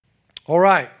All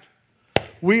right.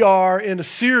 We are in a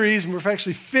series, and we're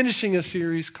actually finishing a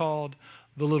series called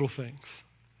The Little Things.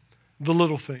 The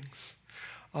Little Things.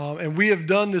 And we have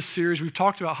done this series. We've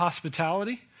talked about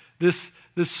hospitality, this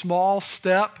small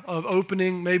step of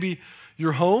opening maybe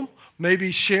your home, maybe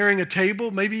sharing a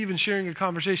table, maybe even sharing a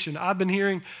conversation. I've been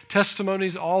hearing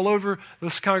testimonies all over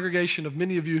this congregation of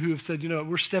many of you who have said,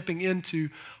 we're stepping into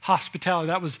hospitality.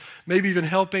 That was maybe even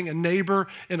helping a neighbor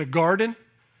in a garden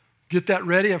get that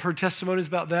ready. I've heard testimonies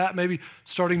about that. Maybe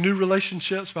starting new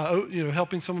relationships by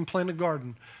helping someone plant a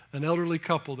garden, an elderly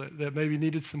couple that maybe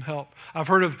needed some help. I've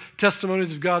heard of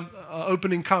testimonies of God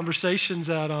opening conversations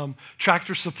at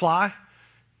Tractor Supply.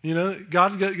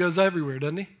 God goes everywhere,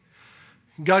 doesn't he?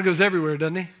 God goes everywhere,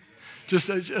 doesn't he? Just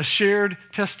a shared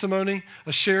testimony,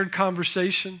 a shared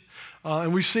conversation.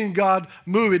 And we've seen God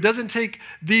move. It doesn't take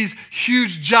these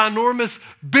huge, ginormous,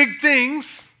 big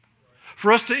things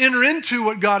for us to enter into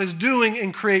what God is doing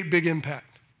and create big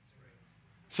impact.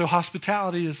 So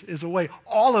hospitality is a way.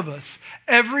 All of us,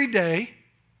 every day,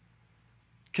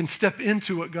 can step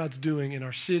into what God's doing in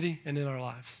our city and in our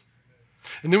lives.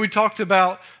 And then we talked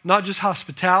about not just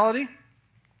hospitality,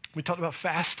 we talked about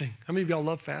fasting. How many of y'all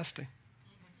love fasting?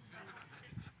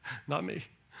 Not me.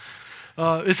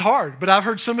 It's hard, but I've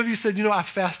heard some of you said, I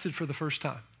fasted for the first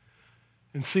time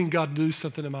and seen God do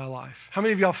something in my life. How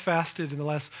many of y'all fasted in the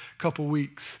last couple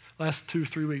weeks, last 2 or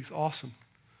 3 weeks? Awesome.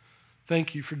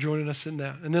 Thank you for joining us in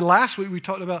that. And then last week we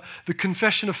talked about the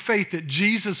confession of faith that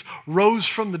Jesus rose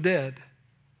from the dead.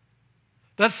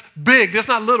 That's big, that's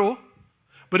not little,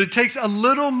 but it takes a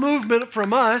little movement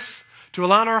from us to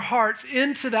align our hearts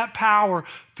into that power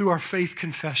through our faith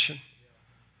confession.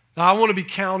 Now I want to be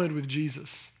counted with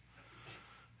Jesus.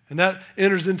 And that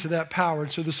enters into that power.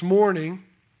 And so this morning,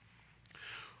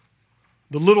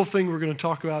 the little thing we're going to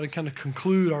talk about and kind of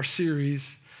conclude our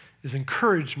series is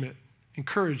encouragement.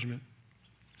 Encouragement.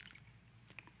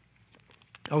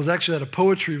 I was actually at a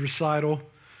poetry recital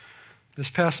this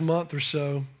past month or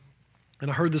so, and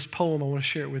I heard this poem. I want to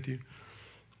share it with you.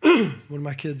 One of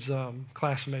my kids'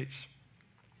 classmates.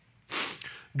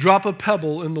 Drop a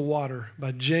Pebble in the Water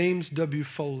by James W.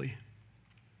 Foley.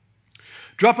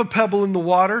 Drop a pebble in the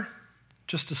water,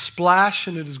 just a splash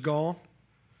and it is gone.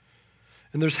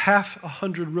 And there's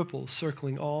 100 ripples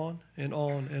circling on and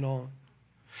on and on.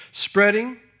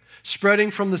 Spreading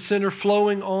from the center,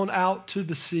 flowing on out to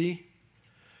the sea.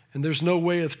 And there's no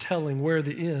way of telling where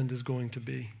the end is going to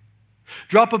be.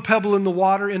 Drop a pebble in the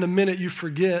water, in a minute you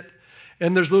forget,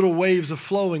 and there's little waves of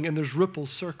flowing and there's ripples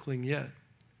circling yet.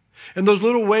 And those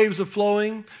little waves of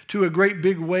flowing to a great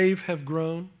big wave have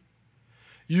grown.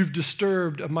 You've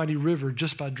disturbed a mighty river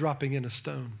just by dropping in a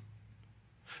stone.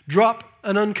 Drop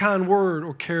an unkind word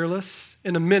or careless,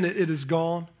 in a minute it is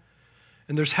gone,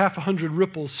 and there's 100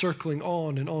 ripples circling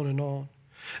on and on and on.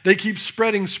 They keep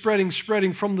spreading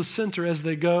from the center as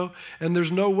they go, and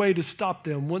there's no way to stop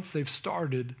them once they've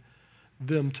started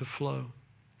them to flow.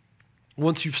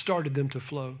 Once you've started them to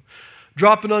flow.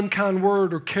 Drop an unkind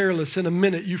word or careless, in a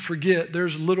minute you forget,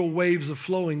 there's little waves of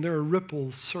flowing, there are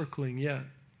ripples circling yet.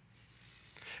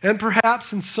 And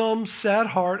perhaps in some sad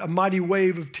heart, a mighty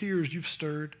wave of tears you've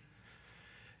stirred,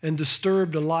 and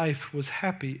disturbed a life was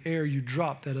happy ere you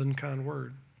dropped that unkind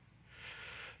word.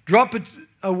 Drop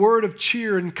a word of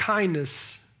cheer and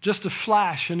kindness, just a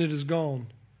flash and it is gone.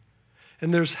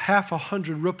 And there's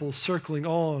 100 ripples circling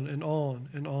on and on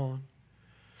and on.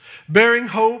 Bearing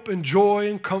hope and joy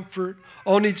and comfort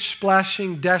on each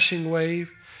splashing, dashing wave,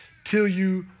 till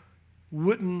you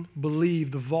wouldn't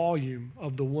believe the volume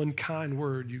of the one kind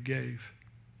word you gave.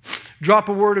 Drop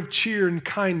a word of cheer and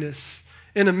kindness,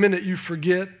 in a minute you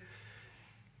forget,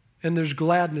 and there's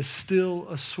gladness still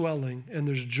a swelling, and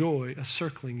there's joy a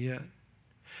circling yet.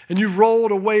 And you've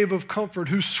rolled a wave of comfort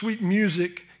whose sweet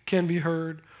music can be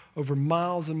heard over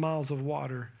miles and miles of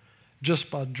water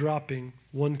just by dropping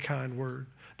one kind word.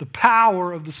 The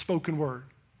power of the spoken word.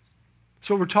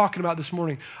 That's what we're talking about this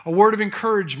morning. A word of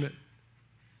encouragement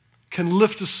can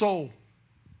lift a soul.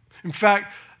 In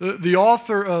fact, the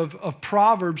author of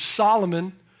Proverbs,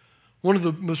 Solomon, one of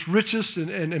the most richest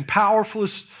and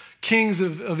powerfulest kings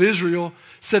of Israel,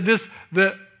 said this,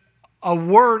 that a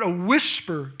word, a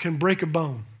whisper can break a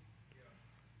bone.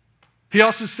 He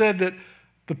also said that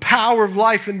the power of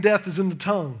life and death is in the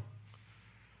tongue.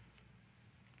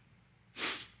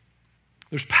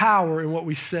 There's power in what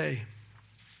we say.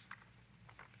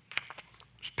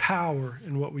 There's power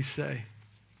in what we say.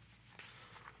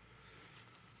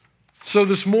 So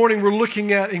this morning we're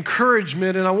looking at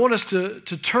encouragement, and I want us to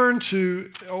turn to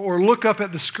or look up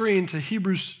at the screen to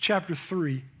Hebrews chapter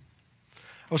 3.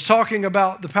 I was talking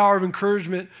about the power of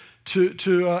encouragement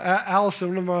to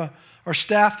Allison, one of our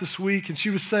staff this week, and she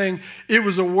was saying it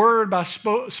was a word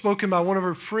spoken by one of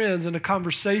her friends in a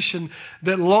conversation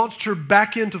that launched her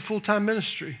back into full-time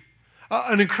ministry.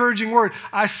 An encouraging word.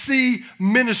 I see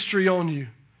ministry on you.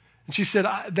 And she said,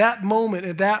 that moment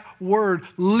and that word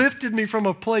lifted me from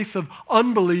a place of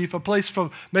unbelief, a place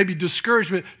from maybe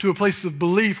discouragement, to a place of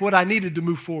belief, what I needed to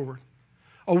move forward.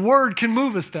 A word can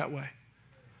move us that way.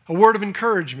 A word of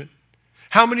encouragement.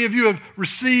 How many of you have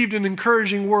received an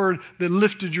encouraging word that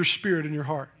lifted your spirit and your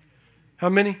heart? How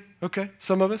many? Okay,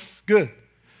 some of us. Good.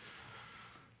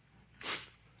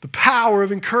 The power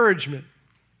of encouragement.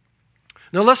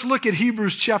 Now let's look at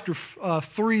Hebrews chapter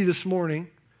 3 this morning.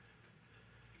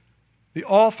 The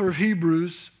author of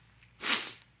Hebrews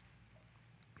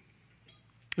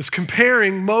is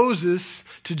comparing Moses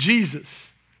to Jesus.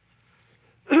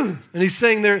 And he's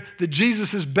saying there that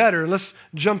Jesus is better. Let's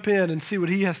jump in and see what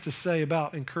he has to say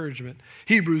about encouragement.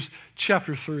 Hebrews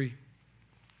chapter 3.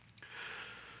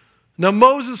 Now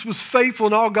Moses was faithful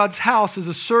in all God's house as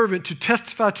a servant to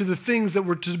testify to the things that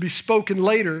were to be spoken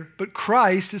later, but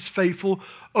Christ is faithful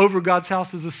over God's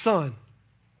house as a son.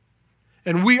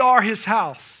 And we are his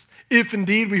house, if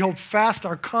indeed we hold fast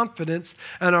our confidence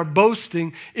and our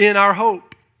boasting in our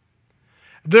hope.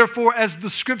 Therefore, as the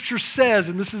scripture says,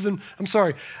 and this is,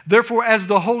 therefore, as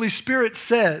the Holy Spirit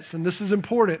says, and this is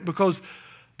important because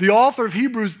the author of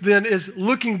Hebrews then is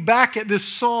looking back at this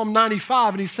Psalm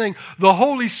 95 and he's saying the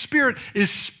Holy Spirit is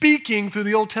speaking through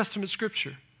the Old Testament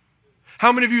scripture.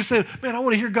 How many of you are saying, man, I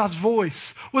want to hear God's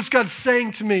voice? What's God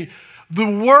saying to me? The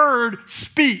Word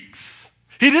speaks.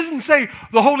 He doesn't say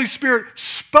the Holy Spirit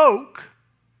spoke.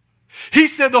 He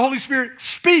said the Holy Spirit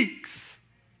speaks.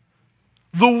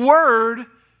 The Word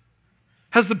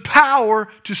has the power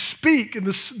to speak, and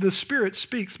the Spirit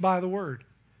speaks by the Word.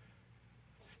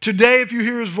 Today, if you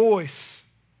hear his voice,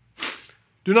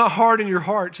 do not harden your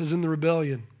hearts as in the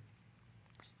rebellion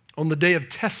on the day of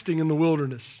testing in the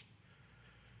wilderness,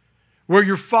 where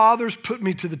your fathers put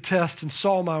me to the test and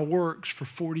saw my works for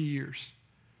 40 years.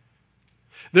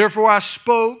 Therefore I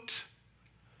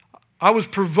was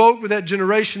provoked with that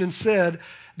generation and said,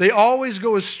 they always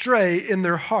go astray in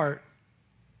their heart.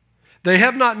 They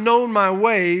have not known my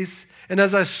ways, and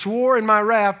as I swore in my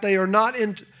wrath,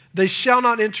 they shall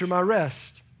not enter my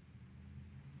rest.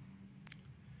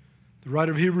 The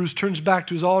writer of Hebrews turns back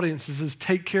to his audience and says,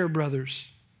 take care, brothers,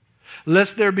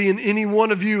 lest there be in any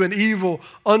one of you an evil,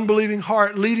 unbelieving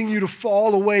heart leading you to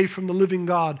fall away from the living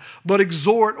God. But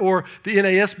exhort, or the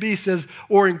NASB says,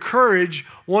 or encourage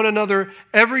one another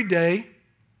every day,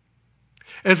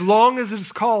 as long as it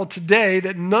is called today,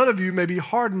 that none of you may be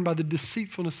hardened by the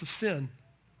deceitfulness of sin.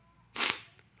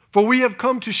 For we have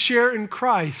come to share in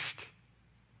Christ,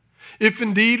 if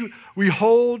indeed we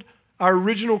hold our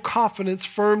original confidence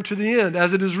firm to the end.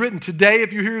 As it is written, today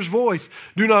if you hear his voice,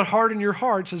 do not harden your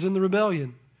hearts as in the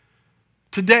rebellion.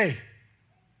 Today.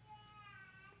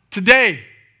 Today.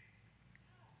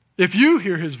 If you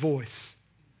hear his voice,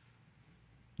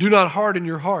 do not harden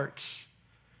your hearts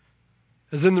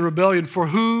as in the rebellion. For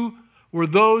who were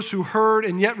those who heard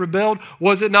and yet rebelled?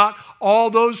 Was it not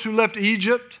all those who left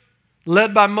Egypt,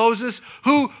 led by Moses?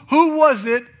 Who was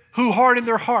it who hardened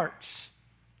their hearts?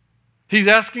 He's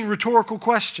asking rhetorical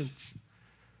questions.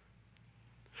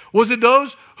 Was it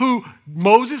those who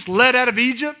Moses led out of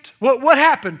Egypt? What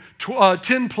happened?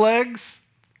 10 plagues,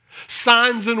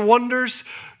 signs and wonders.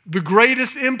 The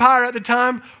greatest empire at the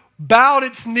time bowed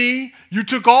its knee. You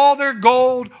took all their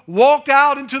gold, walked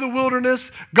out into the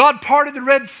wilderness. God parted the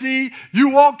Red Sea. You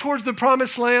walked towards the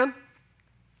promised land,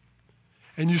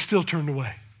 and you still turned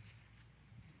away.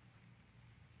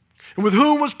 And with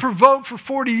whom was provoked for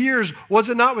 40 years? Was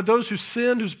it not with those who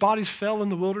sinned, whose bodies fell in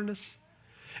the wilderness?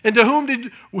 And to whom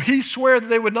did he swear that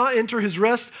they would not enter his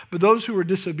rest, but those who were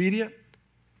disobedient?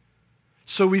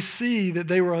 So we see that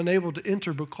they were unable to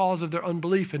enter because of their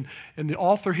unbelief. And the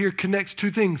author here connects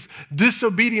two things: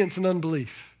 disobedience and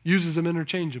unbelief, uses them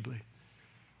interchangeably.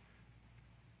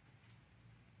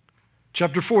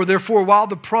 Chapter 4, therefore, while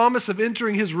the promise of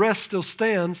entering his rest still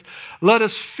stands, let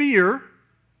us fear,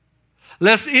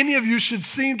 lest any of you should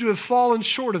seem to have fallen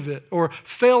short of it or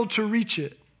failed to reach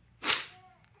it.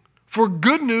 For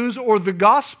good news, or the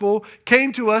gospel,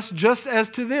 came to us just as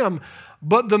to them.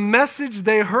 But the message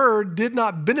they heard did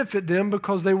not benefit them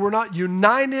because they were not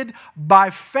united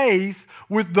by faith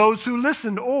with those who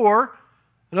listened. Or,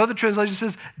 another translation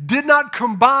says, did not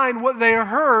combine what they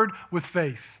heard with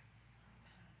faith.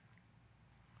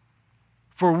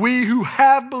 For we who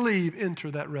have believed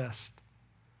enter that rest.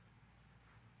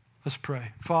 Let's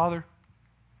pray. Father,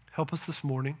 help us this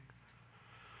morning.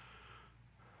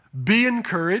 Be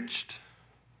encouraged.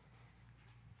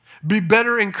 Be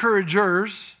better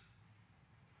encouragers.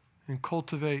 and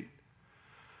cultivate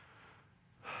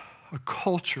a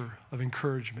culture of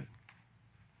encouragement.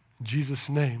 In Jesus'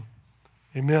 name,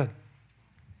 amen.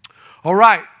 All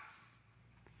right.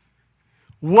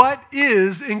 What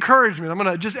is encouragement? I'm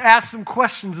going to just ask some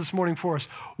questions this morning for us.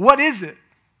 What is it?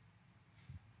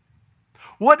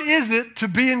 What is it to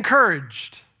be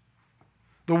encouraged?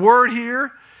 The word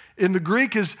here in the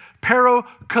Greek is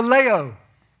parakaleo,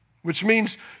 which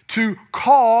means to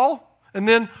call and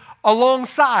then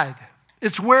alongside.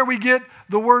 It's where we get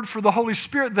the word for the Holy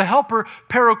Spirit, the helper,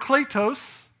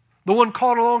 parakletos, the one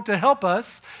called along to help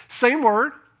us. Same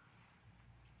word.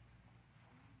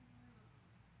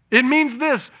 It means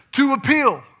this: to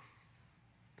appeal,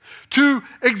 to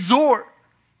exhort,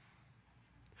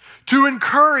 to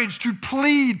encourage, to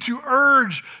plead, to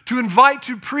urge, to invite,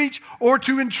 to preach, or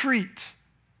to entreat.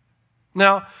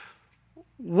 Now,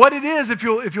 what it is, if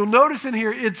you'll notice in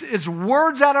here, it's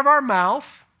words out of our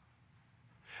mouth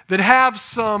that have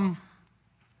some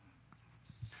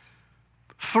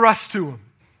thrust to them.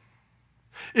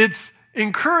 It's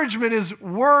encouragement is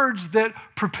words that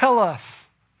propel us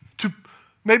to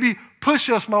maybe push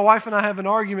us. My wife and I have an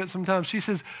argument sometimes. She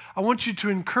says, I want you to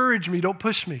encourage me, don't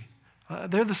push me.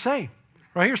 They're the same.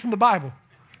 Right? Here's in the Bible.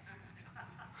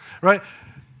 Right?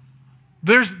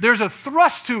 There's a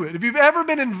thrust to it. If you've ever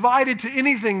been invited to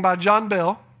anything by John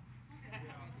Bell,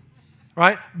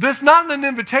 right? That's not an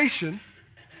invitation.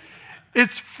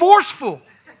 It's forceful,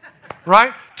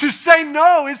 right? To say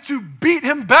no is to beat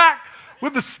him back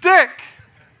with a stick.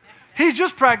 He's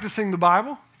just practicing the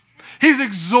Bible. He's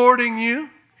exhorting you.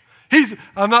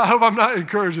 I hope I'm not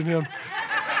encouraging him.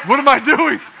 What am I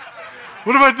doing?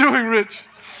 What am I doing, Rich?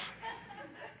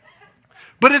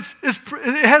 But it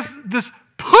has this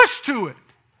push to it.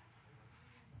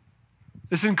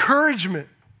 It's encouragement.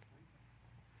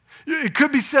 It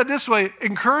could be said this way: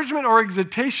 encouragement or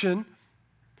exhortation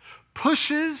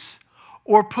pushes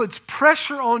or puts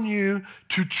pressure on you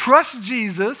to trust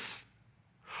Jesus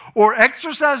or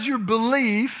exercise your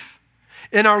belief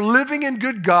in our living and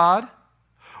good God,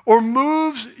 or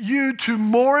moves you to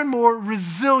more and more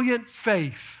resilient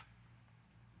faith.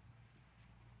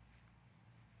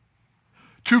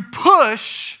 To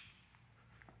push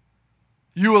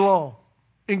you along.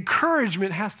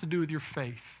 Encouragement has to do with your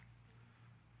faith.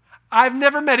 I've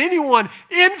never met anyone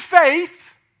in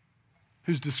faith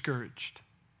who's discouraged.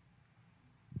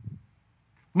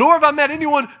 Nor have I met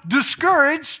anyone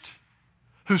discouraged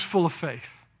who's full of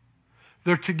faith.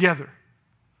 They're together.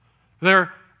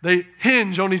 They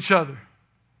hinge on each other.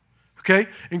 Okay?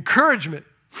 Encouragement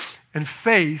and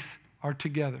faith are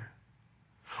together.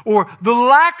 Or the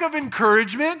lack of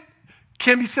encouragement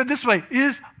can be said this way,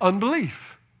 is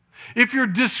unbelief. If you're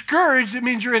discouraged, it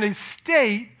means you're in a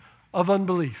state of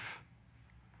unbelief.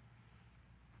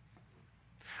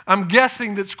 I'm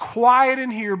guessing that's quiet in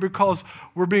here because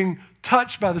we're being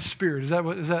touched by the Spirit. Is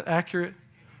that accurate?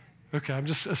 Okay, I'm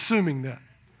just assuming that.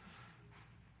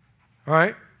 All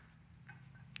right?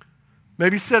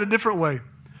 Maybe said a different way.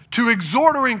 To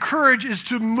exhort or encourage is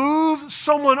to move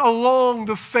someone along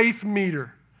the faith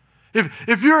meter.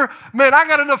 If you're, man, I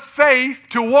got enough faith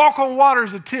to walk on water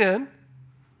as a 10,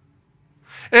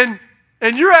 and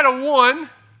you're at a 1,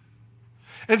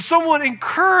 and someone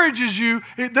encourages you,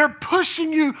 they're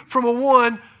pushing you from a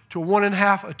 1 to a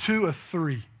 1.5, a 2, a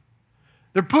 3.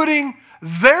 They're putting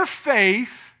their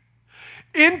faith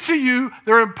into you.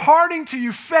 They're imparting to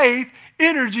you faith,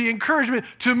 energy, encouragement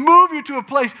to move you to a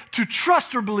place to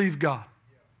trust or believe God.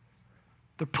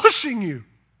 They're pushing you,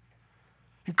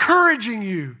 encouraging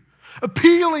you,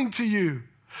 appealing to you,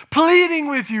 pleading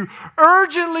with you,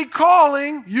 urgently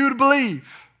calling you to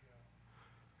believe.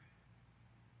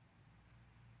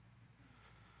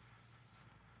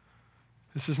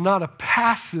 This is not a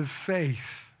passive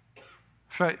faith. In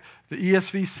fact, the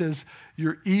ESV says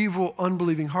your evil,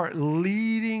 unbelieving heart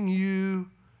leading you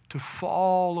to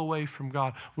fall away from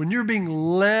God. When you're being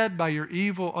led by your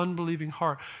evil, unbelieving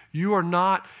heart, you are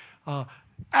not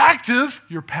active,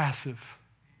 you're passive.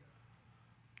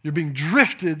 You're being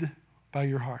drifted by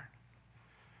your heart.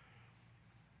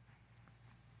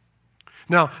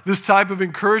 Now, this type of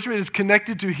encouragement is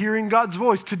connected to hearing God's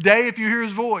voice. Today, if you hear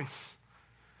His voice,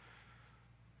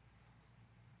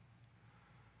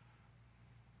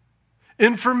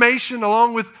 information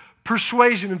along with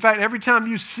persuasion. In fact, every time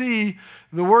you see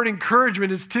the word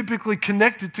encouragement, it's typically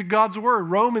connected to God's word.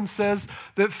 Romans says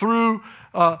that through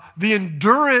the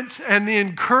endurance and the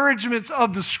encouragements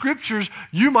of the Scriptures,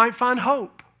 you might find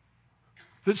hope.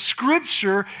 That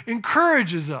Scripture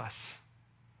encourages us.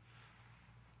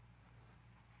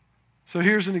 So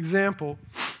here's an example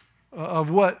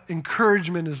of what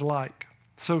encouragement is like.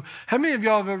 So how many of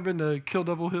y'all have ever been to Kill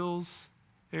Devil Hills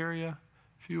area?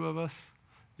 A few of us,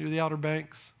 near the Outer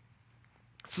Banks.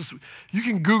 It's just, you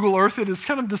can Google Earth it. It's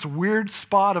kind of this weird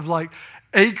spot of like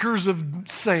acres of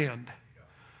sand.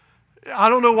 I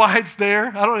don't know why it's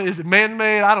there. Is it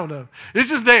man-made? I don't know. It's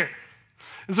just there.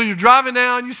 And so you're driving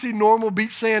down, you see normal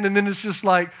beach sand, and then it's just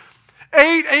like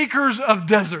 8 acres of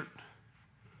desert.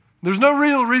 There's no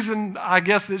real reason, I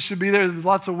guess, that it should be there. There's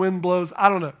lots of wind blows. I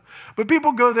don't know. But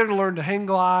people go there to learn to hang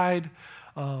glide,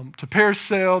 to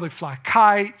parasail. They fly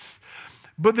kites.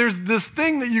 But there's this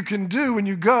thing that you can do when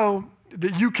you go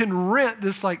that you can rent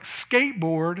this like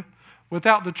skateboard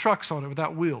without the trucks on it,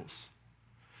 without wheels.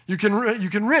 You can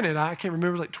rent it. I can't remember,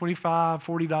 it was like $25,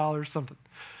 $40, something.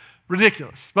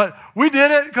 Ridiculous. But we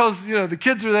did it because, the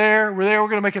kids are there. We're there. We're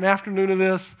going to make an afternoon of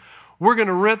this. We're going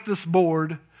to rent this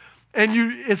board. And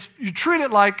you treat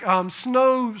it like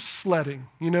snow sledding.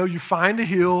 You find a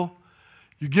hill,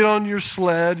 you get on your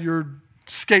sled, your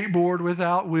skateboard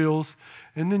without wheels,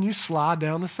 and then you slide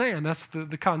down the sand. That's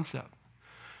the concept.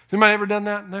 Has anybody ever done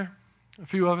that in there? A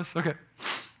few of us? Okay.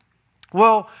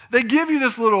 Well, they give you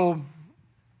this little,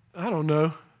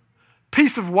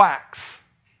 piece of wax.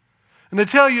 And they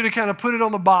tell you to kind of put it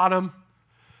on the bottom,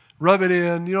 rub it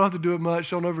in. You don't have to do it much.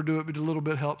 Don't overdo it, but a little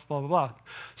bit helps, blah, blah, blah.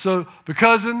 So the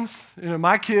cousins,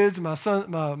 my kids, my son,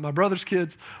 my brother's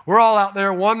kids, we're all out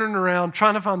there wandering around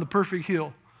trying to find the perfect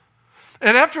hill.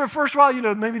 And after a first while,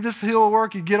 maybe this hill will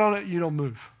work. You get on it, you don't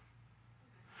move.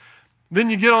 Then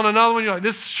you get on another one, you're like,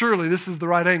 this is the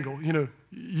right angle.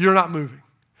 You're not moving.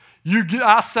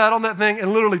 I sat on that thing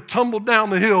and literally tumbled down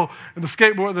the hill, and the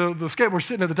skateboard's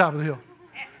sitting at the top of the hill.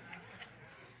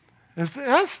 And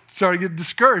I started to get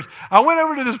discouraged. I went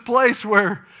over to this place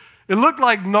where it looked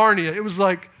like Narnia. It was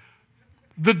like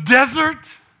the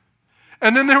desert,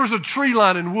 and then there was a tree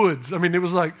line and woods. It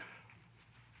was like,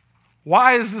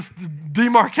 why is this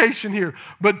demarcation here?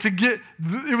 But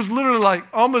it was literally like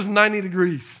almost 90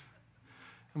 degrees.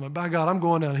 I'm like, by God, I'm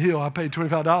going down a hill. I paid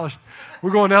 $25.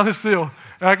 We're going down this hill.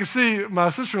 And I could see my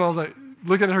sister-in-law was like,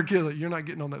 looking at her kid like, you're not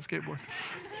getting on that skateboard.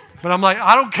 But I'm like,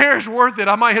 I don't care. It's worth it.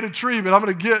 I might hit a tree, but I'm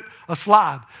going to get a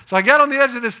slide. So I got on the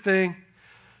edge of this thing.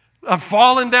 I'm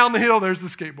falling down the hill. There's the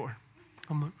skateboard.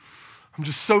 I'm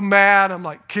just so mad. I'm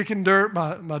like kicking dirt.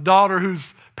 My daughter,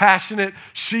 who's passionate,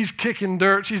 she's kicking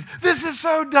dirt. This is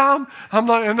so dumb.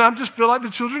 And I just feel like the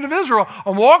children of Israel.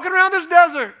 I'm walking around this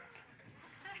desert.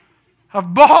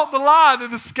 I've bought the lie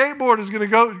that the skateboard is going to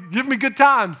go give me good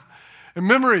times and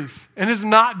memories, and it's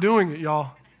not doing it,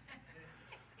 y'all.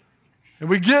 And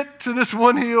we get to this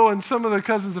one hill, and some of the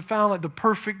cousins have found like the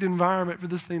perfect environment for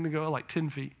this thing to go like 10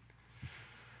 feet.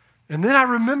 And then I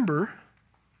remember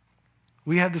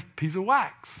we had this piece of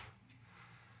wax.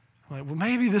 I'm like, well,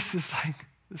 maybe this is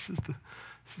the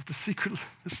secret.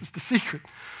 This is the secret.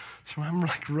 So I'm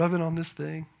like rubbing on this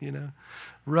thing,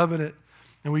 rubbing it.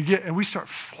 And we start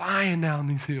flying down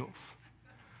these hills.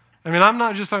 I'm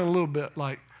not just talking a little bit.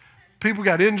 Like, people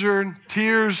got injured,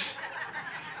 tears.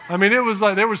 It was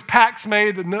like there was pacts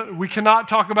made that we cannot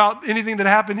talk about anything that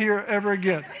happened here ever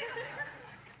again.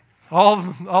 All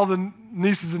the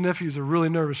nieces and nephews are really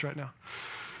nervous right now.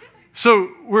 So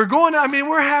we're going,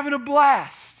 we're having a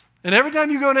blast. And every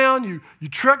time you go down, you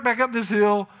trek back up this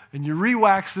hill, and you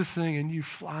re-wax this thing, and you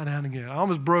fly down again. I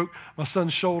almost broke my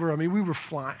son's shoulder. We were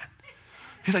flying.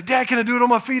 He's like, Dad, can I do it on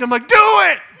my feet? I'm like, do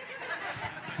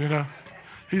it!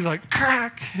 He's like,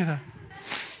 crack, And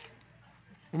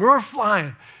we were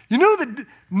flying. That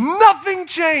nothing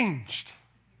changed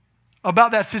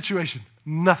about that situation.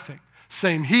 Nothing.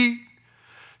 Same heat,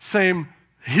 same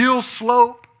hill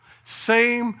slope,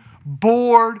 same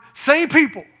board, same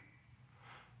people.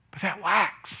 But that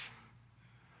wax,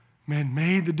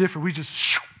 made the difference. We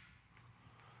just,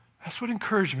 that's what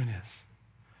encouragement is.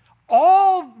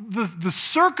 All the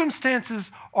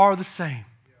circumstances are the same.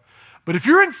 But if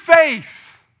you're in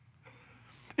faith,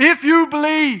 if you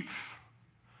believe,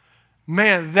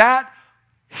 that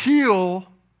hill,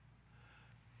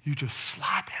 you just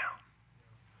slide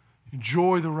down.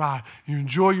 Enjoy the ride. You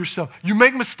enjoy yourself. You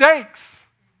make mistakes.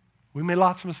 We made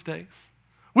lots of mistakes.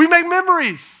 We make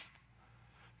memories.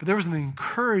 But there was an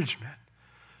encouragement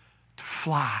to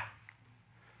fly.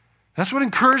 That's what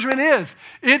encouragement is.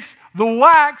 It's the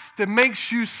wax that makes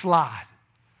you slide.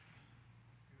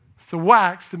 It's the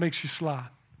wax that makes you slide.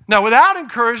 Now, without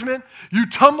encouragement, you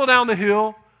tumble down the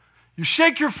hill, you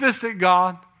shake your fist at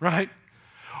God, right?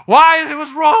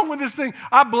 What's wrong with this thing?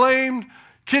 I blamed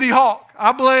Kitty Hawk.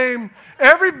 I blamed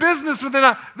every business within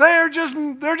us. They're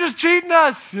just cheating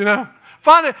us,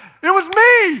 Finally, it was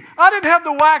me. I didn't have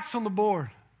the wax on the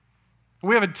board.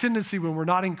 We have a tendency when we're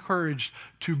not encouraged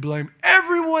to blame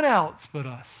everyone else but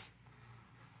us.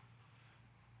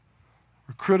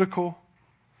 critical.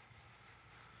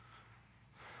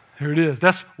 Here it is.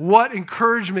 That's what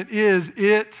encouragement is.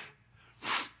 It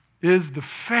is the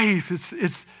faith.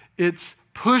 It's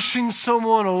pushing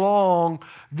someone along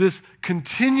this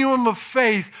continuum of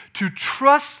faith to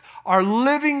trust our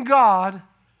living God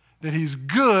that He's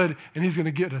good and He's going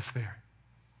to get us there.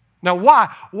 Now,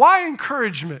 why? Why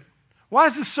encouragement? Why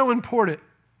is this so important?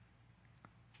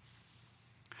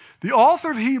 The author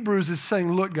of Hebrews is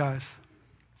saying, look, guys,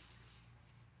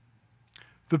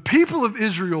 the people of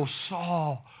Israel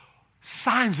saw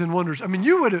signs and wonders. I mean,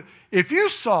 you would have, if you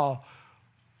saw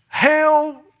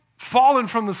hail falling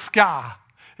from the sky,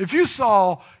 if you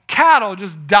saw cattle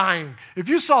just dying, if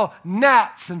you saw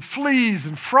gnats and fleas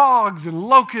and frogs and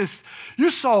locusts, you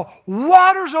saw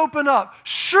waters open up,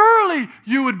 surely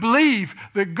you would believe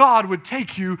that God would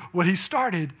take you what He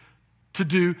started to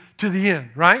do to the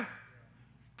end, right?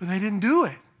 But they didn't do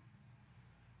it.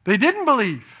 They didn't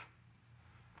believe.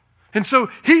 And so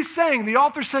he's saying, the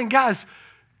author's saying, guys,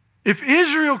 if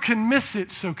Israel can miss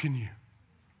it, so can you.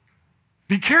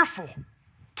 Be careful.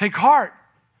 Take heart.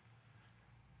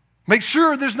 Make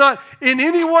sure there's not in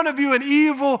any one of you an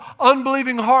evil,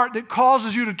 unbelieving heart that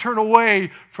causes you to turn away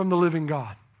from the living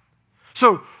God.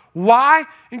 So why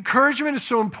encouragement is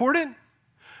so important?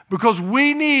 Because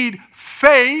we need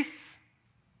faith,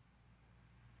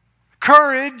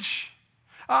 courage.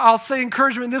 I'll say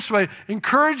encouragement this way.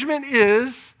 Encouragement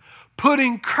is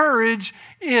putting courage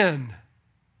in.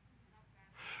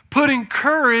 Putting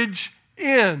courage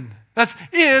in. That's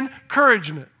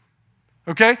encouragement.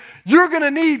 Okay? You're going to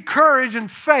need courage and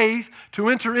faith to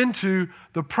enter into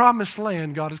the promised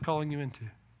land God is calling you into.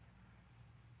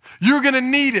 You're going to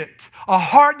need it. A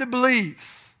heart that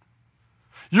believes.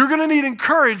 You're going to need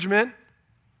encouragement,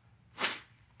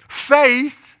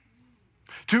 faith,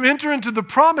 to enter into the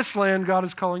promised land God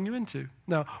is calling you into.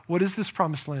 Now, what is this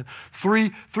promised land?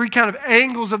 Three kind of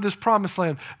angles of this promised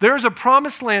land. There's a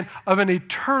promised land of an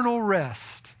eternal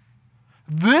rest.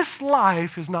 This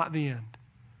life is not the end.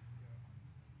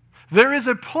 There is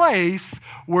a place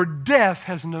where death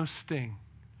has no sting,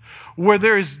 where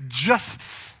there is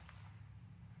justice,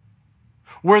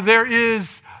 where there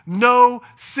is no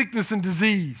sickness and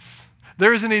disease.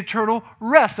 There is an eternal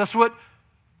rest. That's what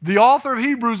the author of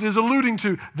Hebrews is alluding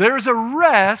to. There is a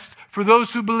rest for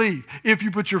those who believe. If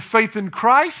you put your faith in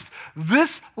Christ,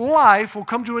 this life will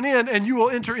come to an end and you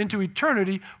will enter into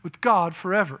eternity with God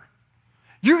forever.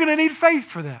 You're going to need faith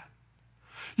for that.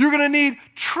 You're going to need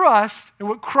trust in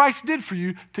what Christ did for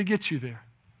you to get you there.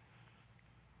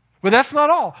 But that's not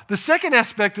all. The second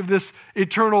aspect of this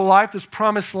eternal life, this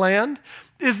promised land,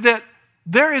 is that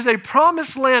there is a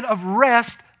promised land of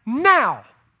rest now.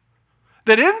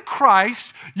 That in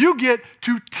Christ, you get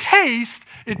to taste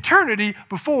eternity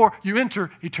before you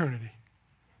enter eternity.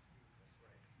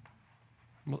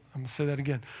 I'm going to say that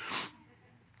again.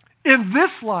 In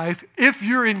this life, if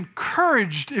you're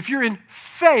encouraged, if you're in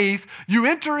faith, you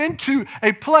enter into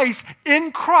a place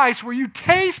in Christ where you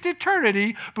taste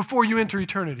eternity before you enter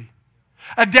eternity.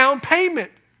 A down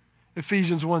payment,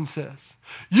 Ephesians 1 says.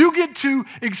 You get to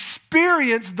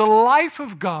experience the life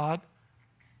of God,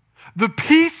 the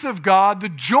peace of God, the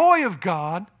joy of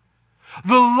God,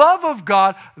 the love of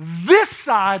God, this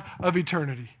side of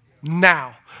eternity,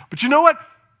 now. But you know what?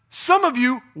 Some of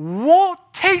you won't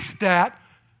taste that.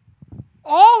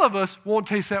 All of us won't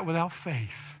taste that without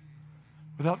faith,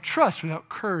 without trust, without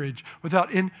courage,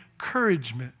 without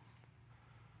encouragement.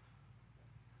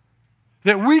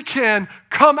 That we can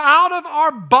come out of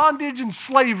our bondage and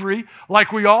slavery,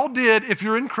 like we all did if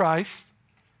you're in Christ,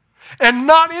 and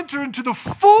not enter into the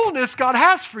fullness God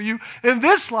has for you in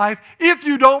this life if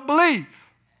you don't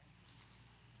believe.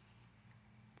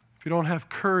 If you don't have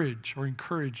courage or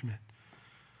encouragement.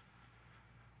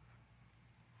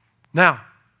 Now,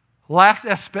 last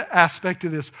aspect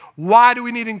of this. Why do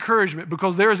we need encouragement?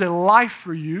 Because there is a life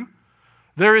for you.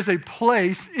 There is a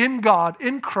place in God,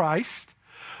 in Christ,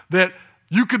 that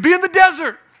you could be in the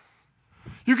desert.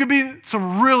 You could be in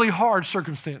some really hard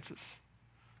circumstances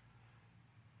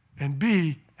and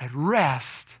be at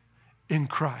rest in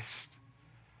Christ.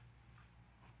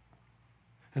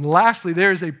 And lastly,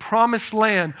 there is a promised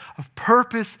land of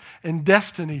purpose and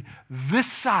destiny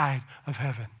this side of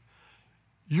heaven.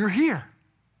 You're here.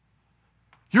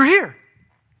 You're here.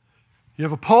 You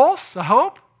have a pulse, a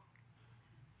hope.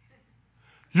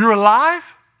 You're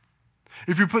alive.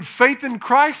 If you put faith in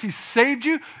Christ, He saved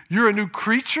you. You're a new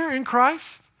creature in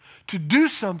Christ to do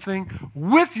something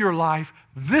with your life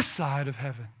this side of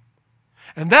heaven.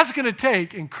 And that's going to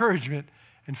take encouragement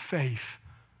and faith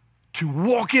to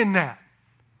walk in that.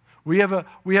 We have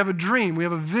a dream, we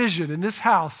have a vision in this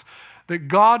house that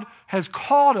God has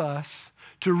called us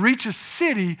to reach a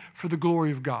city for the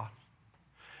glory of God.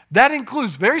 That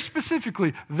includes, very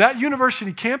specifically, that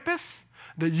university campus,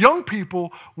 that young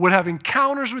people would have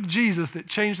encounters with Jesus that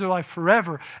change their life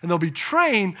forever, and they'll be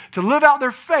trained to live out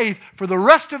their faith for the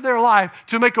rest of their life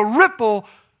to make a ripple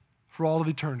for all of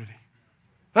eternity.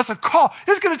 That's a call.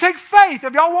 It's going to take faith.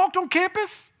 Have y'all walked on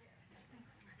campus?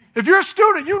 If you're a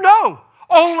student, you know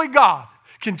only God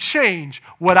can change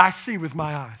what I see with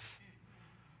my eyes.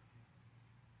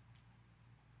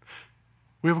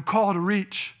 We have a call to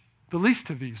reach the least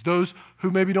of these, those who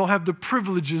maybe don't have the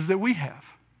privileges that we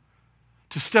have,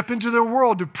 to step into their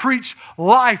world, to preach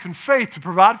life and faith, to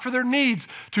provide for their needs,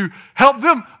 to help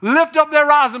them lift up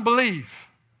their eyes and believe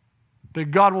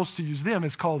that God wants to use them.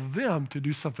 It's called them to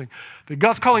do something, that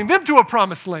God's calling them to a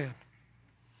promised land.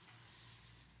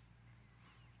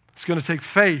 It's going to take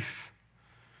faith,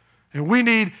 and we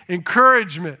need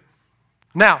encouragement.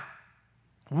 Now,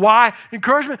 why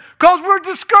encouragement? Because we're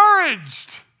discouraged.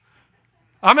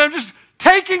 I mean, I'm just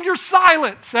taking your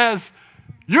silence as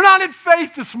you're not in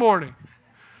faith this morning.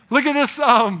 Look at this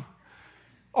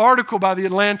article by The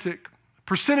Atlantic.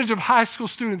 Percentage of high school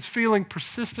students feeling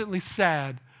persistently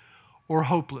sad or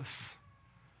hopeless.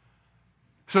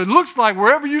 So it looks like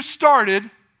wherever you started,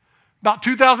 about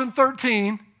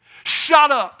 2013,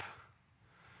 shot up.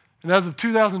 And as of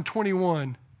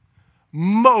 2021,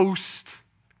 most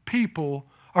people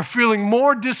are feeling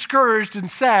more discouraged and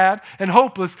sad and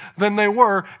hopeless than they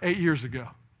were 8 years ago.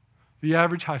 The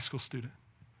average high school student.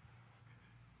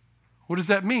 What does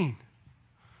that mean?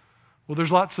 Well,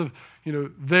 there's lots of,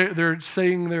 they're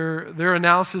saying their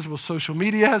analysis, well, social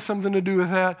media has something to do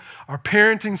with that. Our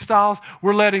parenting styles,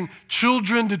 we're letting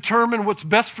children determine what's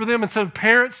best for them instead of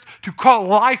parents to call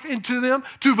life into them,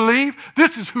 to believe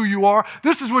this is who you are,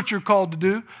 this is what you're called to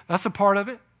do. That's a part of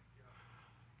it.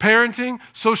 Parenting,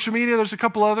 social media, there's a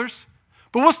couple others.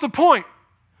 But what's the point?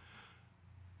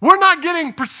 We're not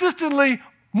getting persistently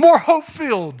more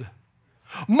hope-filled,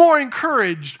 more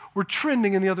encouraged. We're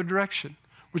trending in the other direction,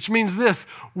 which means this: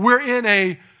 we're in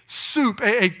a soup,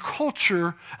 a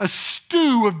culture, a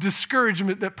stew of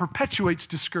discouragement that perpetuates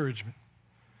discouragement.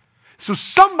 So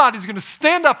somebody's going to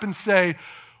stand up and say,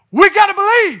 we got to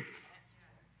believe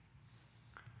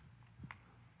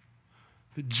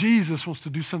that Jesus wants to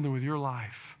do something with your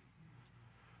life.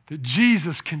 That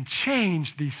Jesus can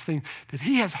change these things, that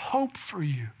he has hope for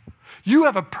you. You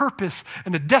have a purpose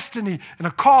and a destiny and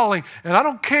a calling, and I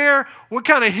don't care what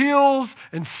kind of hills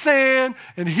and sand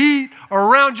and heat are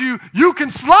around you, you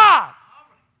can slide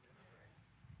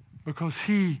because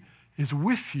he is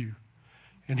with you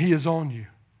and he is on you.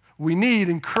 We need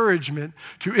encouragement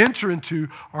to enter into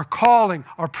our calling,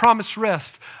 our promised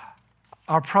rest,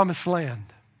 our promised land.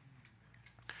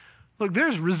 Look,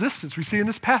 there's resistance we see in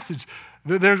this passage.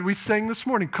 We sang this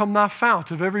morning, come thou fount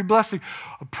of every blessing.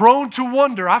 Prone to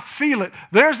wonder, I feel it.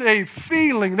 There's a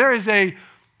feeling, there is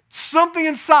something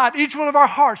inside each one of our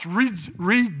hearts,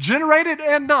 regenerated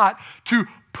and not, to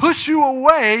push you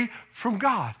away from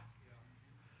God.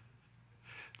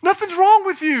 Nothing's wrong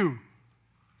with you.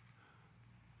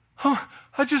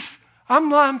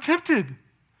 I'm tempted.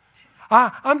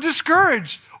 I'm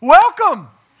discouraged. Welcome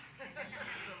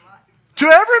to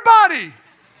everybody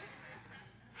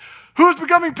who is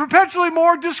becoming perpetually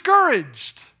more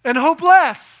discouraged and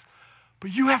hopeless.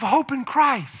 But you have hope in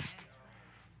Christ.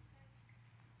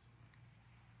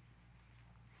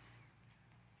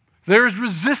 There is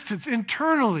resistance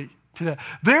internally to that.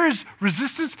 There is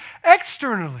resistance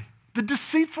externally, the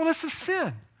deceitfulness of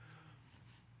sin.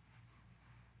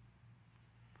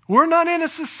 We're not in a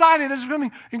society that is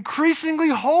becoming increasingly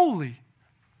holy.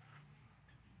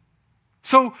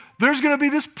 So there's going to be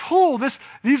this pull,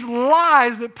 these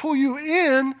lies that pull you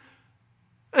in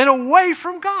and away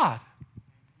from God.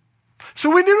 So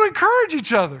we need to encourage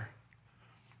each other.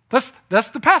 That's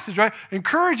the passage, right?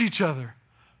 Encourage each other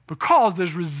because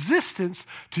there's resistance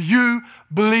to you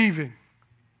believing.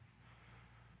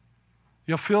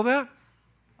 Y'all feel that?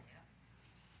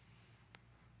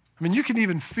 I mean, you can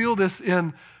even feel this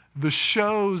in the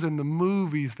shows and the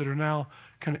movies that are now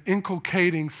kind of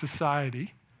inculcating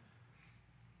society.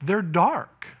 They're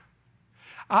dark.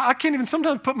 I can't even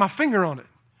sometimes put my finger on it.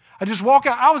 I just walk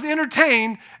out. I was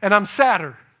entertained and I'm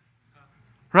sadder,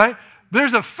 right?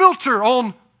 There's a filter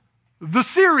on the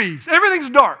series. Everything's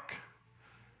dark.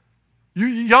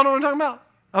 Y'all know what I'm talking about?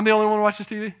 I'm the only one who watches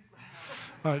TV?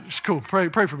 All right, it's cool. Pray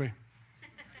for me.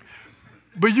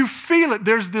 But you feel it.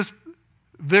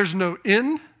 There's no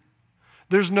end.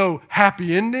 There's no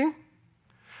happy ending.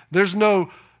 There's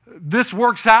no, this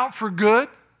works out for good.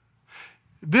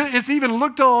 It's even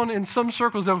looked on in some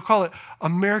circles, they'll call it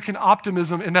American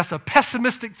optimism, and that's a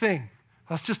pessimistic thing.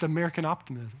 That's just American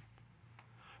optimism.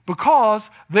 Because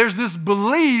there's this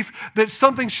belief that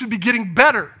something should be getting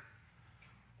better.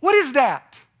 What is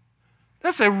that?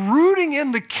 That's a rooting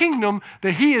in the kingdom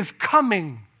that he is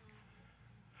coming.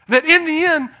 That in the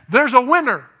end, there's a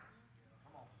winner.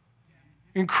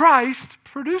 And Christ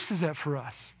produces that for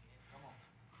us.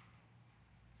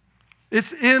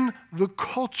 It's in the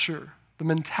culture. The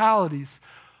mentalities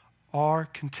are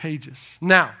contagious.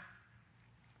 Now,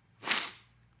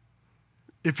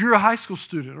 if you're a high school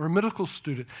student or a middle school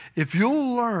student, if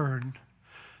you'll learn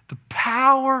the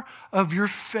power of your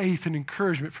faith and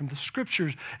encouragement from the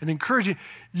scriptures and encouraging,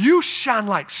 you shine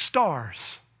like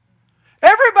stars.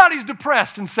 Everybody's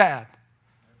depressed and sad.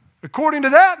 According to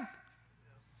that,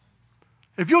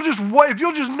 if you'll just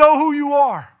know who you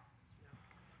are,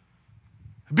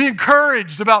 be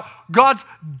encouraged about God's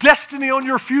destiny on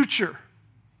your future,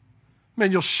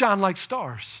 man, you'll shine like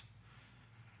stars.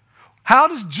 How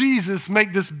does Jesus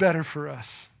make this better for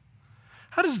us?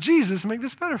 How does Jesus make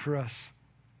this better for us?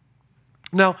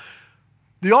 Now,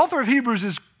 the author of Hebrews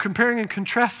is comparing and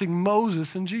contrasting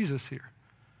Moses and Jesus here.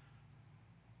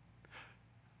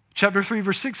 Chapter 3,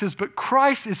 verse 6 says, but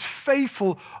Christ is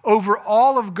faithful over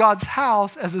all of God's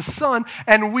house as a son,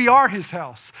 and we are his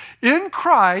house. In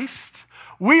Christ,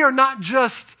 we are not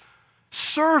just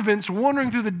servants wandering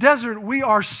through the desert. We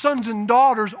are sons and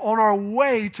daughters on our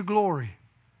way to glory.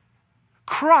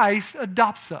 Christ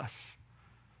adopts us.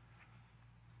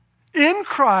 In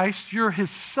Christ, you're his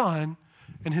son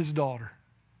and his daughter.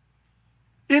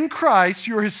 In Christ,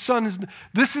 you're his son.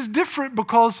 This is different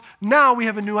because now we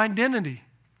have a new identity.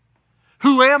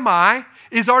 Who am I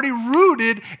is already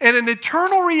rooted in an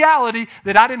eternal reality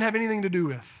that I didn't have anything to do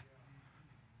with.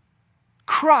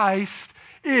 Christ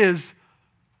is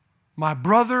my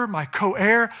brother, my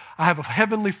co-heir. I have a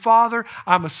heavenly father.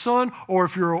 I'm a son, or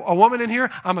if you're a woman in here,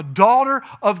 I'm a daughter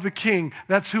of the king.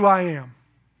 That's who I am.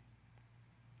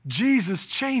 Jesus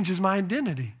changes my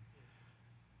identity.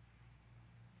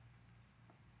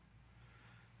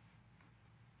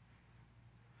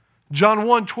 John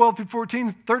 1, 12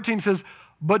 through 13 says,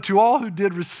 but to all who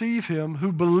did receive him,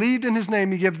 who believed in his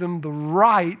name, he gave them the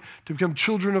right to become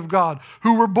children of God,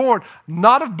 who were born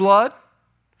not of blood,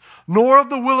 nor of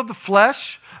the will of the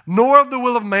flesh, nor of the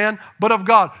will of man, but of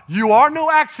God. You are no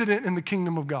accident in the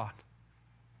kingdom of God.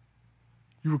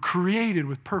 You were created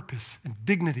with purpose and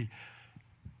dignity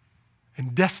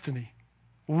and destiny,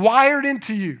 wired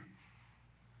into you.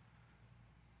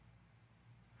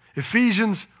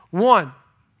 Ephesians 1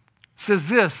 says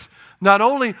this, not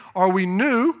only are we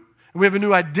new, and we have a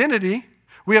new identity,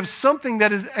 we have something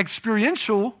that is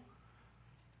experiential.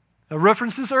 I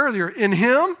referenced this earlier. In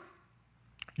him,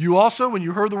 you also, when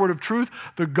you heard the word of truth,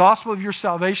 the gospel of your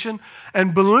salvation,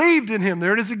 and believed in him.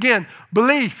 There it is again,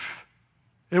 belief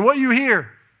in what you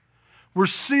hear. We're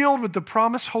sealed with the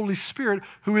promised Holy Spirit,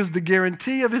 who is the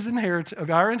guarantee of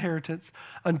our inheritance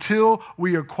until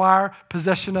we acquire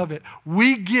possession of it.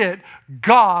 We get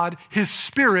God, his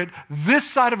Spirit, this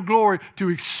side of glory to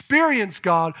experience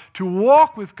God, to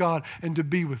walk with God, and to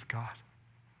be with God.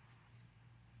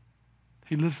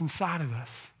 He lives inside of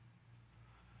us.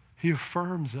 He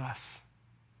affirms us.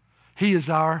 He is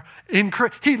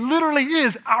he literally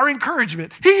is our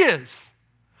encouragement. He is.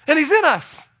 And he's in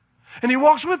us. And he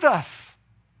walks with us.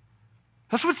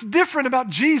 That's what's different about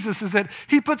Jesus, is that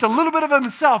he puts a little bit of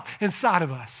himself inside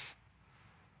of us.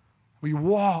 We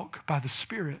walk by the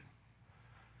Spirit.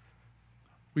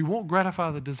 We won't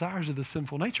gratify the desires of the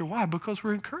sinful nature. Why? Because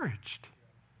we're encouraged.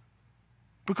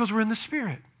 Because we're in the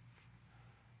Spirit.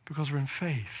 Because we're in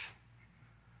faith.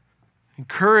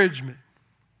 Encouragement.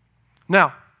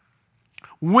 Now,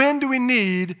 when do we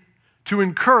need to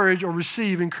encourage or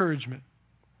receive encouragement?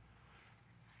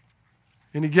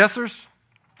 Any guessers?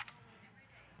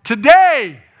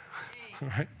 Today. All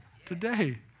right.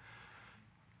 Today.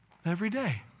 Every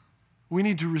day. We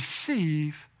need to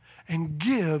receive and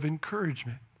give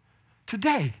encouragement.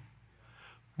 Today.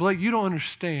 Blake, you don't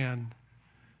understand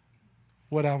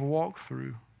what I've walked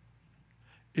through.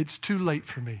 It's too late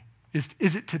for me. Is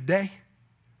it today?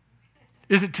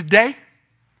 Is it today?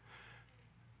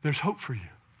 There's hope for you.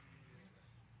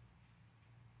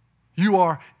 You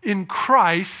are in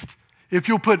Christ. If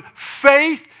you'll put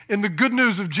faith in the good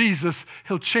news of Jesus,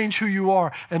 he'll change who you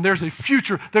are. And there's a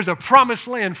future, there's a promised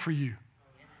land for you.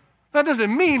 That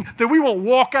doesn't mean that we won't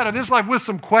walk out of this life with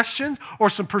some questions or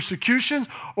some persecutions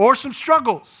or some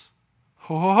struggles.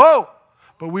 Ho, ho, ho.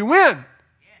 But we win.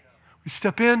 We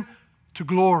step in to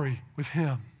glory with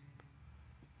him.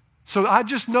 So I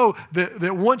just know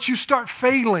that once you start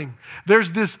failing,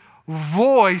 there's this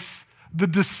voice The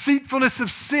deceitfulness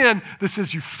of sin that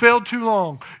says you failed too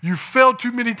long, you failed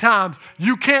too many times,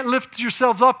 you can't lift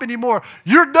yourselves up anymore,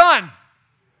 you're done.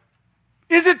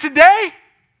 Is it today?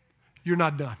 You're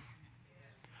not done.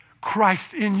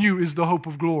 Christ in you is the hope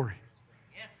of glory.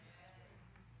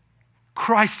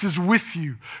 Christ is with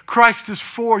you. Christ is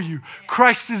for you.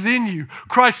 Christ is in you.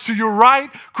 Christ to your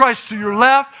right, Christ to your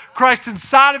left, Christ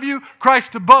inside of you,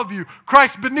 Christ above you,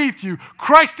 Christ beneath you,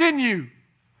 Christ in you.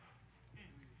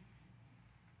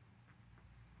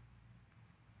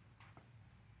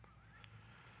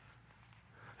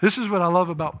 This is what I love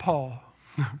about Paul.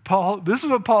 This is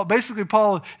what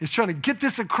Paul is trying to get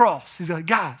this across. He's like,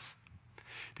 guys,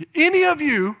 did any of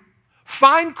you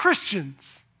find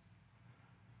Christians,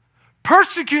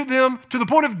 persecute them to the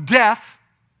point of death,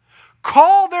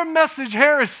 call their message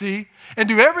heresy, and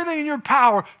do everything in your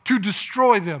power to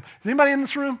destroy them? Has anybody in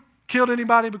this room killed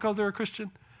anybody because they're a Christian?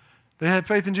 They had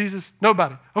faith in Jesus?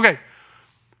 Nobody. Okay,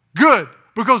 good,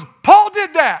 because Paul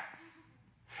did that.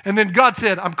 And then God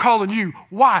said, I'm calling you.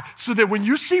 Why? So that when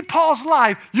you see Paul's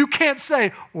life, you can't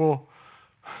say, well,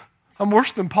 I'm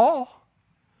worse than Paul.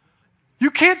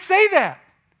 You can't say that.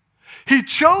 He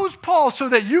chose Paul so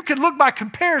that you can look by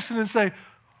comparison and say,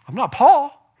 I'm not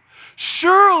Paul.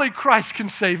 Surely Christ can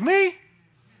save me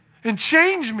and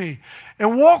change me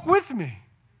and walk with me.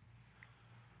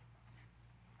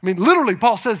 I mean, literally,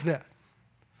 Paul says that.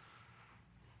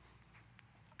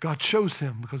 God chose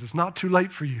him because it's not too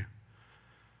late for you.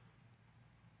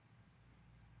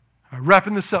 All right,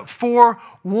 wrapping this up, 4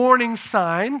 warning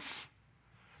signs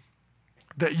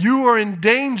that you are in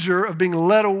danger of being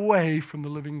led away from the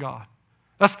living God.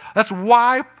 That's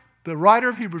why the writer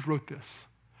of Hebrews wrote this.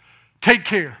 Take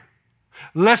care,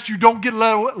 lest you don't get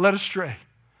led astray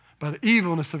by the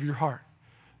evilness of your heart.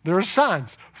 There are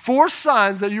signs, 4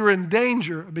 signs that you're in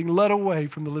danger of being led away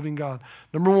from the living God.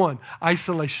 Number 1,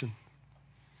 isolation.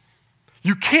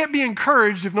 You can't be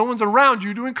encouraged if no one's around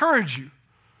you to encourage you.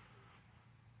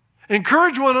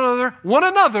 Encourage one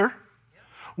another.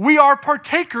 We are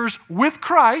partakers with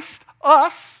Christ,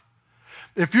 us.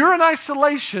 If you're in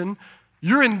isolation,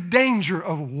 you're in danger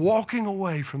of walking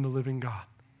away from the living God.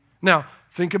 Now,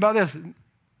 think about this.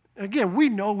 Again, we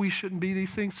know we shouldn't be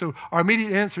these things, so our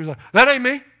immediate answer is like, that ain't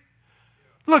me.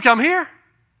 Look, I'm here.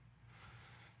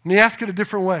 Let me ask it a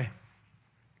different way.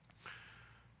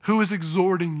 Who is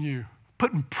exhorting you,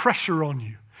 putting pressure on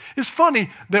you? It's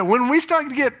funny that when we start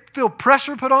to feel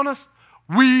pressure put on us,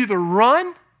 we either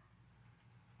run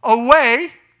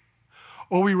away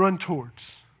or we run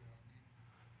towards.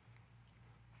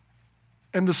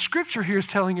 And the scripture here is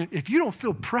telling you, if you don't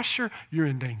feel pressure, you're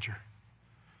in danger.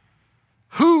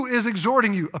 Who is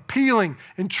exhorting you, appealing,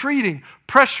 entreating,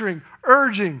 pressuring,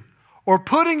 urging, or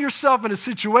putting yourself in a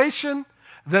situation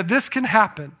that this can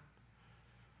happen?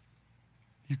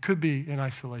 You could be in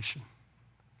isolation.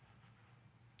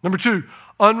 Number 2,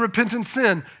 unrepentant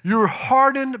sin. You're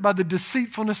hardened by the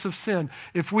deceitfulness of sin.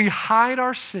 If we hide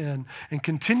our sin and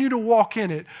continue to walk in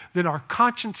it, then our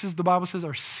consciences, the Bible says,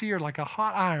 are seared like a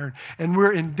hot iron. And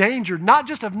we're in danger, not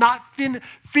just of not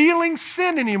feeling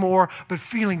sin anymore, but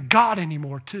feeling God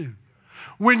anymore too.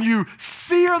 When you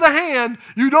sear the hand,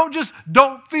 you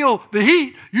don't feel the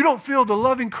heat, you don't feel the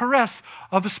loving caress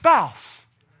of a spouse.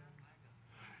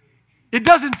 It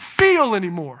doesn't feel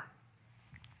anymore.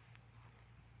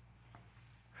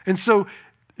 And so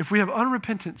if we have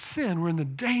unrepentant sin, we're in the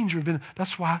danger of being,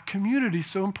 that's why community is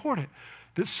so important.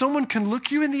 That someone can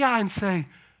look you in the eye and say,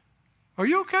 are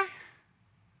you okay?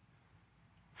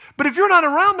 But if you're not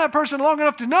around that person long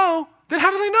enough to know, then how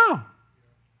do they know?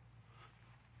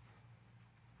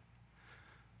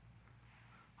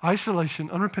 Isolation,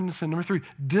 unrepentant sin. Number 3,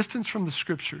 distance from the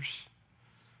scriptures.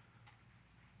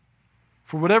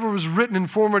 For whatever was written in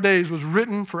former days was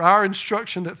written for our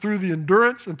instruction, that through the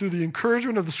endurance and through the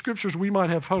encouragement of the scriptures we might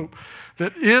have hope.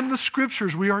 That in the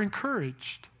scriptures we are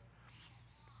encouraged.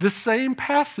 This same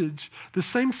passage, the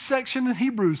same section in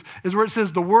Hebrews is where it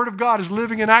says the word of God is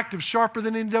living and active, sharper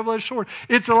than any double-edged sword.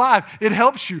 It's alive. It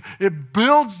helps you. It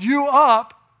builds you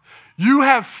up. You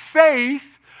have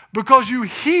faith because you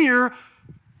hear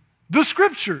the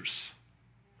scriptures.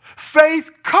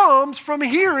 Faith comes from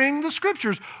hearing the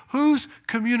scriptures. Who's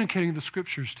communicating the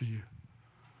scriptures to you?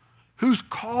 Who's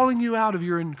calling you out of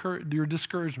your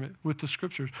discouragement with the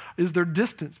scriptures? Is there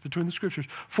distance between the scriptures?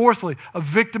 Fourthly, a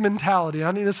victim mentality.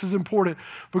 I think this is important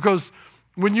because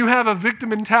when you have a victim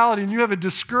mentality and you have a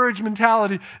discouraged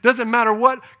mentality, it doesn't matter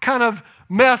what kind of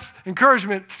mess,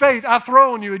 encouragement, faith I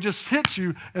throw on you, it just hits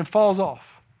you and falls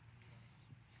off.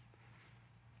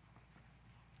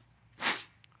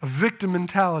 A victim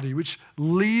mentality, which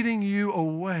leading you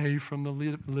away from the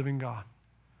living God.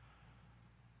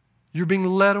 You're being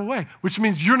led away, which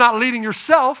means you're not leading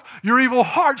yourself. Your evil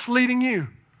heart's leading you.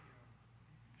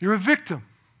 You're a victim.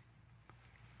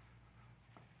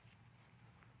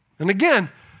 And again,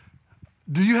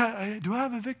 do I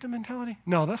have a victim mentality?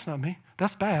 No, that's not me.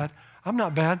 That's bad. I'm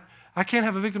not bad. I can't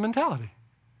have a victim mentality.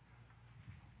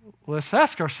 Let's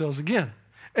ask ourselves again.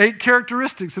 8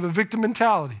 characteristics of a victim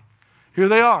mentality. Here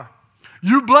they are.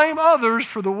 You blame others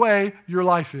for the way your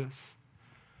life is.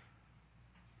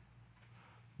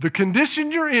 The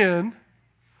condition you're in,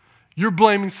 you're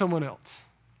blaming someone else.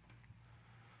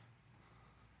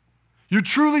 You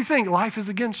truly think life is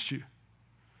against you.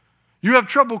 You have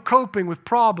trouble coping with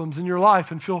problems in your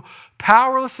life and feel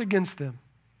powerless against them.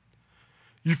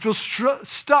 You feel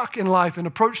stuck in life and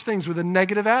approach things with a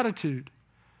negative attitude.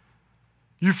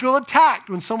 You feel attacked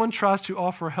when someone tries to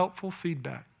offer helpful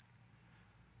feedback.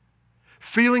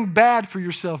 Feeling bad for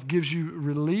yourself gives you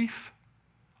relief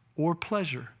or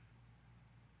pleasure.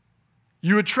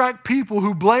 You attract people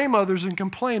who blame others and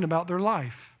complain about their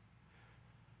life.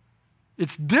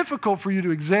 It's difficult for you to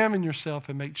examine yourself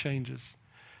and make changes.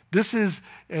 This is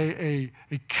a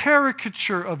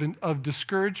caricature of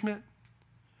discouragement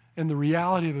and the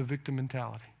reality of a victim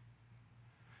mentality.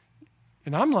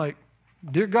 And I'm like,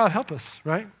 dear God, help us,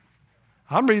 right?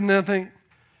 I'm reading that and think,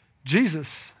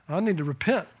 Jesus, I need to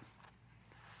repent,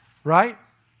 right?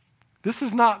 This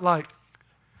is not like,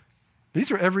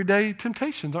 these are everyday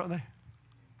temptations, aren't they?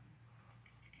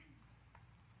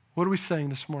 What are we saying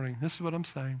this morning? This is what I'm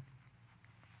saying.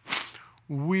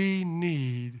 We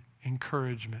need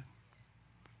encouragement.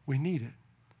 We need it.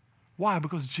 Why?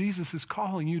 Because Jesus is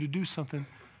calling you to do something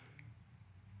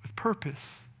with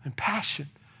purpose and passion,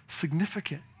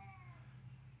 significant.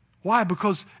 Why?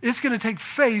 Because it's going to take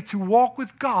faith to walk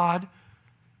with God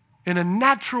in a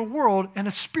natural world and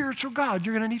a spiritual God.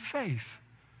 You're going to need faith.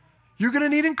 You're going to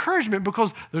need encouragement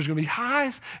because there's going to be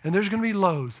highs and there's going to be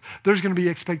lows. There's going to be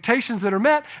expectations that are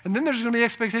met, and then there's going to be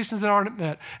expectations that aren't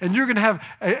met. And you're going to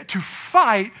have to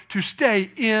fight to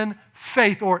stay in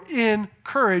faith or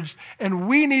encouraged, and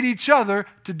we need each other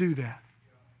to do that.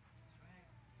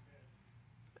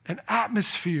 An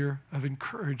atmosphere of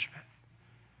encouragement.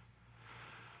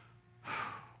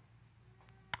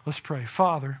 Let's pray.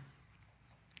 Father,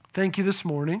 thank you this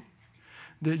morning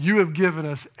that you have given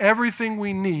us everything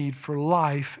we need for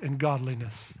life and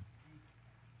godliness.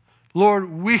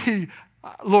 Lord,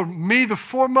 me the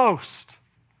foremost,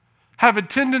 have a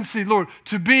tendency, Lord,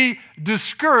 to be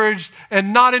discouraged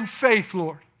and not in faith,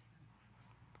 Lord.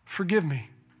 Forgive me.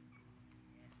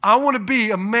 I want to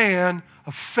be a man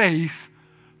of faith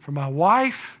for my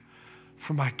wife,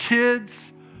 for my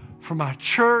kids, for my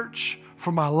church,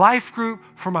 for my life group,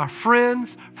 for my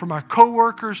friends, for my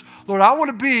coworkers. Lord, I want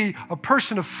to be a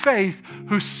person of faith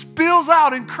who spills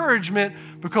out encouragement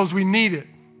because we need it.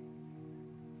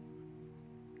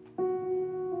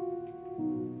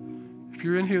 If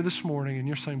you're in here this morning and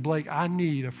you're saying, Blake, I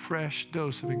need a fresh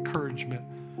dose of encouragement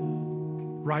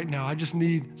right now. I just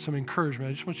need some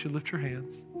encouragement. I just want you to lift your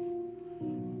hands.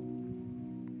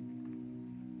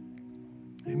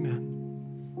 Amen.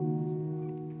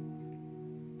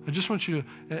 I just want you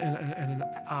to, in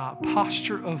a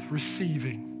posture of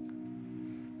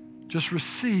receiving, just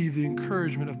receive the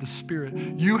encouragement of the Spirit.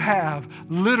 You have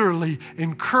literally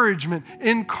encouragement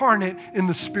incarnate in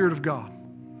the Spirit of God.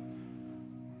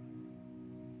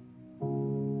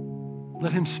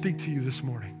 Let Him speak to you this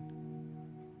morning.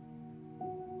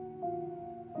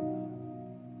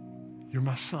 You're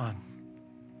my son.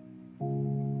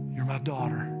 You're my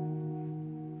daughter.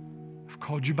 I've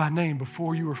called you by name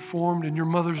before you were formed in your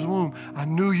mother's womb. I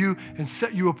knew you and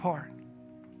set you apart.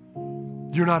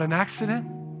 You're not an accident.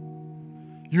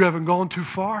 You haven't gone too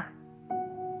far.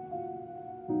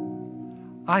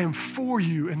 I am for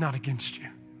you and not against you.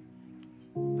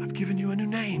 I've given you a new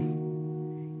name.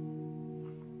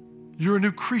 You're a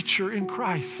new creature in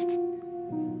Christ.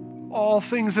 All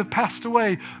things have passed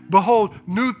away. Behold,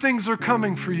 new things are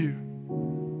coming for you.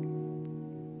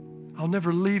 I'll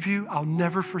never leave you. I'll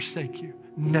never forsake you.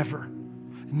 Never.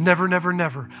 Never, never,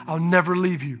 never. I'll never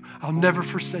leave you. I'll never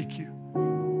forsake you.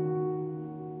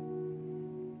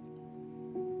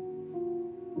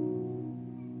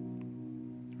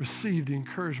 Receive the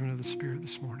encouragement of the Spirit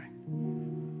this morning.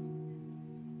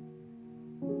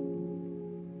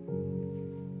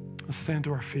 Let's stand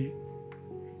to our feet.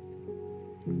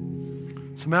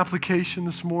 Some application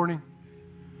this morning.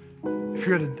 If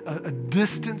you're at a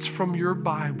distance from your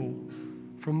Bible,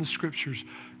 from the Scriptures,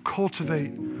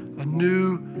 cultivate a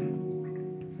new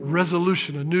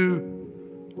resolution, a new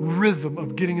rhythm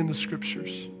of getting in the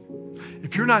Scriptures.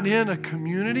 If you're not in a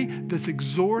community that's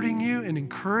exhorting you and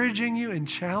encouraging you and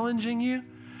challenging you,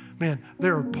 man,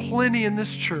 there are plenty in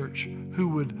this church who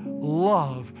would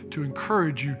love to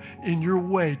encourage you in your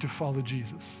way to follow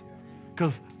Jesus.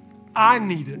 Because I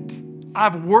need it.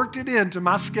 I've worked it into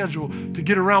my schedule to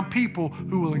get around people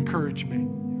who will encourage me.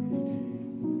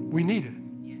 We need it.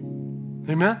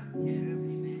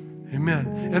 Amen?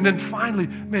 Amen. And then finally,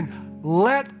 man,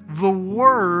 let the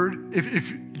word,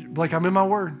 if like I'm in my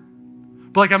word,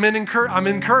 but like I'm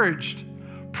encouraged.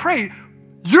 Pray.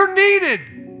 You're needed.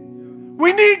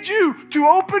 We need you to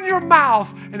open your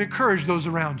mouth and encourage those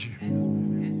around you.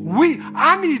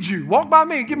 I need you. Walk by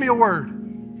me and give me a word.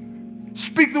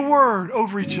 Speak the word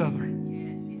over each other.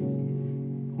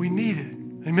 We need it.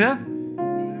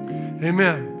 Amen?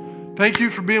 Amen. Thank you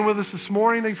for being with us this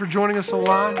morning. Thank you for joining us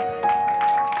online.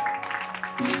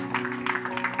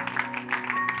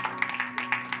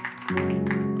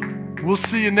 We'll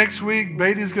see you next week.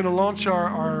 Beatty's going to launch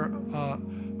our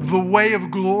The Way of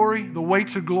Glory, The Way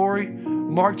to Glory,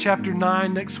 Mark chapter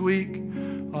 9 next week.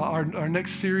 Our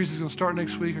next series is going to start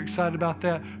next week. We're excited about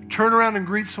that. Turn around and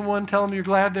greet someone. Tell them you're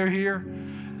glad they're here.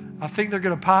 I think they're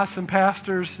going to pie some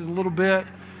pastors in a little bit.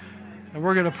 And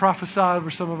we're going to prophesy over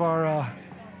some of our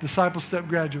Disciple Step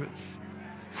graduates.